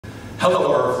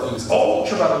Hello Earthlings,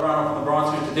 Ultra Battle Ground from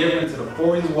LeBron's here. Today we're into the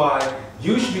 4 reasons why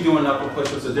you should be doing knuckle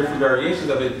push-ups or different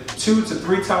variations of it 2 to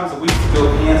 3 times a week to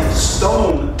build hands of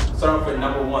stone. Starting with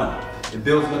number 1, it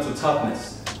builds mental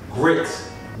toughness, grit,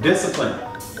 discipline,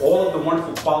 all of the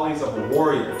wonderful qualities of a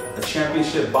warrior, a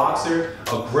championship boxer,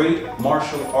 a great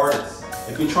martial artist.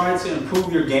 If you're trying to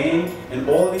improve your game and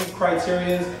all of these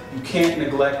criteria, you can't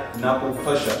neglect knuckle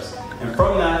push-ups. And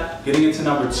from that, getting into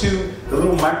number 2, the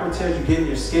little micro tears you get in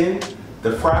your skin,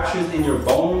 the fractures in your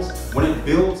bones, when it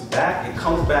builds back, it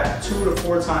comes back 2 to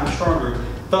 4 times stronger,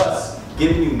 thus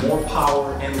giving you more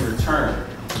power in return.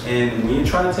 And when you're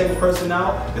trying to take a person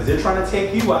out, because they're trying to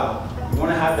take you out, you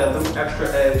want to have that little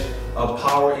extra edge of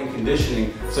power and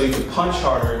conditioning so you can punch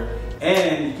harder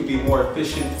and you can be more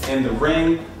efficient in the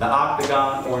ring, the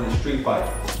octagon, or in the street fight.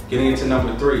 Getting into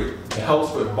number 3, it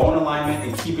helps with bone alignment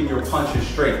and keeping your punches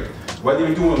straight. Whether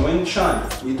you're doing Wing Chun,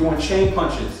 you're doing chain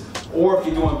punches, or if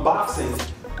you're doing boxing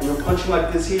and you're punching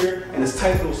like this here in this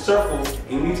tight little circle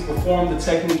and you need to perform the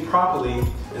technique properly,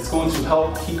 it's going to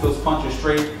help keep those punches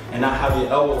straight and not have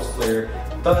your elbows flared,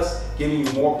 thus giving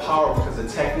you more power because the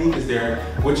technique is there,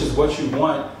 which is what you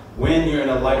want when you're in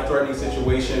a life-threatening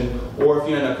situation or if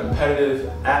you're in a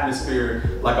competitive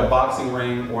atmosphere like a boxing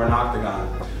ring or an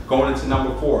octagon. Going into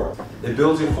number 4, it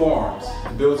builds your forearms,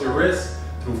 it builds your wrists.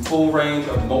 Through full range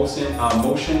of motion,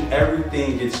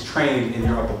 everything gets trained in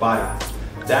your upper body.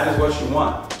 That is what you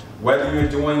want. Whether you're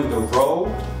doing the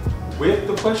row with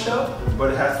the push-up,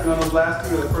 but it has to be on those last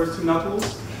 3 or the first 2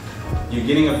 knuckles, you're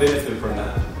getting a benefit from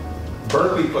that.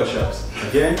 Berkeley push-ups,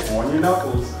 again, on your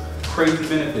knuckles, crazy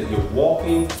benefit. You're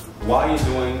walking while you're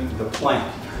doing the plank,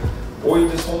 or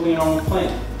you're just holding your own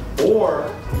plank.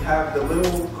 Or you have the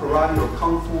little karate or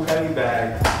kung fu heavy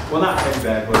bag, well not heavy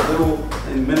bag, but a little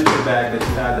miniature bag that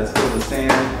you have that's filled with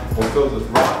sand or filled with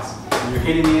rocks, and you're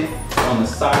hitting it on the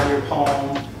side of your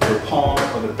palm,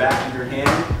 or the back of your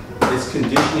hand. It's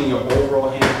conditioning your overall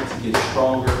hand to get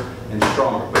stronger and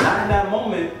stronger. But not in that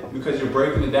moment because you're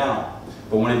breaking it down.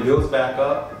 But when it builds back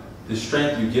up, the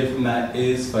strength you get from that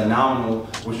is phenomenal,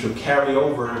 which will carry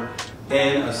over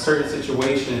in a certain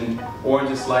situation or in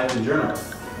just life in general.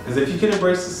 Because if you can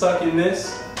embrace the suck in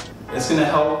this, it's going to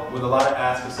help with a lot of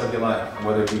aspects of your life,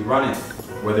 whether it be running,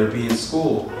 whether it be in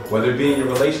school, whether it be in your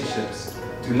relationships.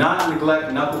 Do not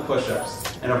neglect knuckle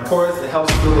push-ups. And of course, it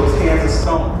helps build those hands of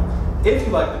stone. If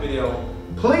you like the video,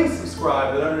 please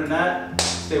subscribe. But other than that,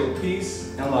 stay with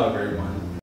peace and love, everyone.